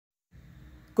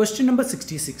Question number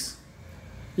 66.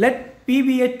 Let P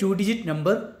be a two-digit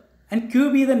number and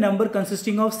Q be the number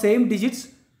consisting of same digits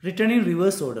written in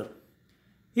reverse order.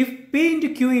 If P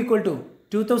into Q equal to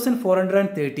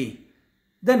 2430,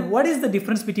 then what is the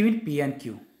difference between P and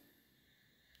Q?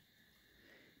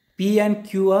 P and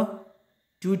Q are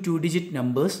two-digit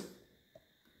numbers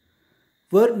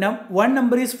where one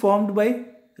number is formed by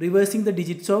reversing the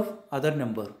digits of other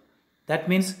number. That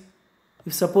means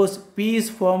if suppose P is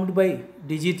formed by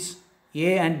digits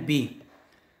A and B,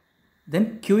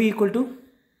 then Q equal to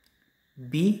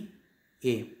B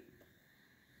A.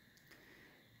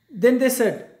 Then they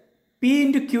said P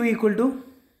into Q equal to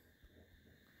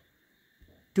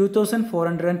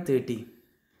 2430.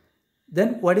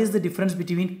 Then what is the difference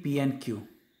between P and Q?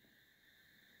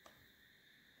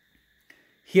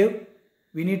 Here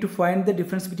we need to find the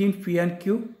difference between P and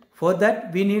Q. For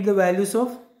that we need the values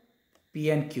of P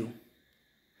and Q.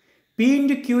 P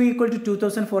into Q equal to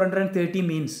 2430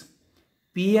 means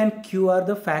P and Q are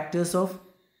the factors of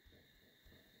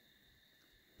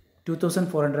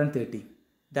 2430.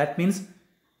 That means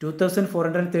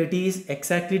 2430 is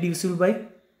exactly divisible by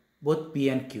both P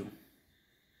and Q.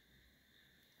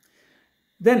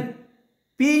 Then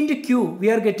P into Q we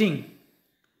are getting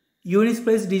units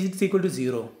place digits equal to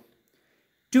 0.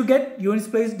 To get units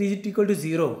place digit equal to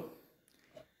 0,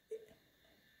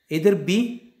 either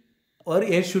B or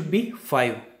A should be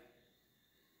 5.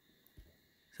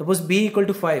 Suppose B equal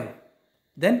to 5,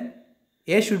 then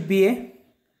A should be a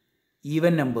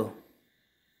even number.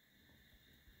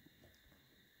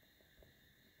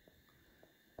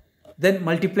 Then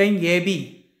multiplying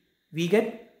AB, we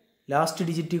get last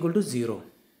digit equal to 0.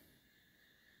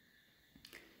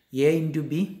 A into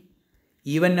B,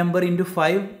 even number into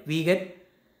 5, we get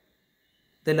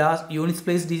the last units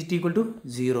place digit equal to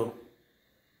 0.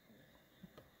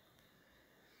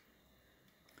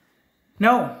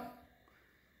 Now,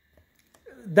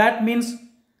 that means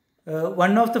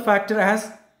one of the factor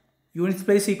has units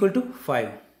place equal to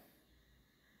 5.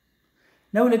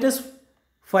 Now let us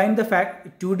find the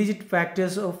two-digit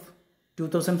factors of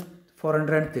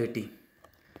 2430.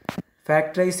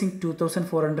 Factorizing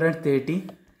 2430,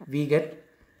 we get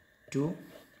 2.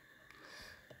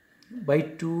 By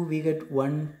 2 we get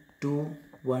 1, 2,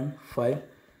 1, 5.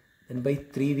 Then by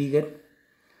 3 we get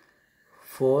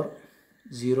 4,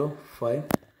 0, 5.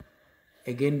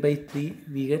 Again by 3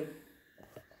 we get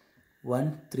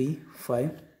 1, 3,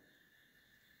 5.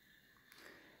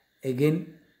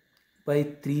 Again by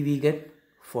 3 we get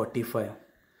 45.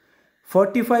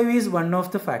 45 is one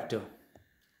of the factor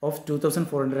of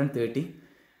 2430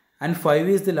 and 5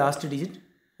 is the last digit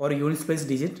or units place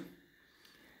digit.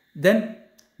 Then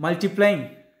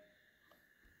multiplying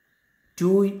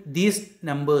these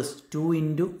numbers 2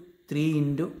 into 3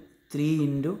 into 3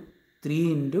 into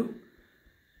 3 into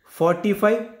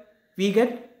 45, we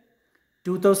get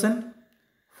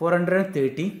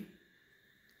 2430.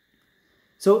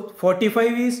 So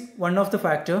 45 is one of the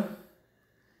factor.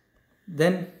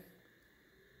 Then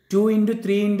 2 into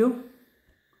 3 into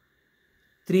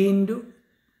 3 into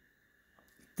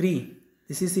 3,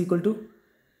 this is equal to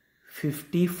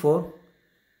 54.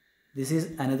 This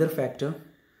is another factor.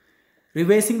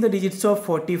 Revising the digits of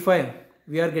 45,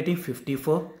 we are getting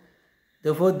 54.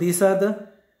 Therefore, these are the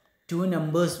two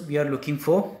numbers we are looking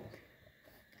for.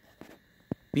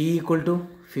 P equal to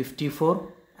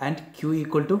 54 and Q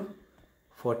equal to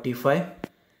 45.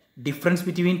 Difference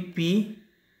between P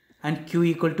and Q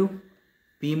equal to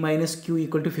P minus Q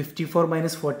equal to 54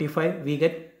 minus 45, we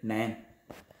get 9.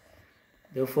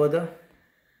 Therefore, the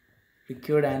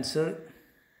required answer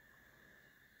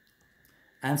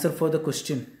for the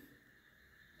question,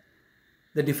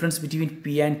 the difference between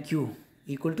P and Q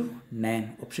equal to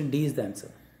 9. Option D is the answer.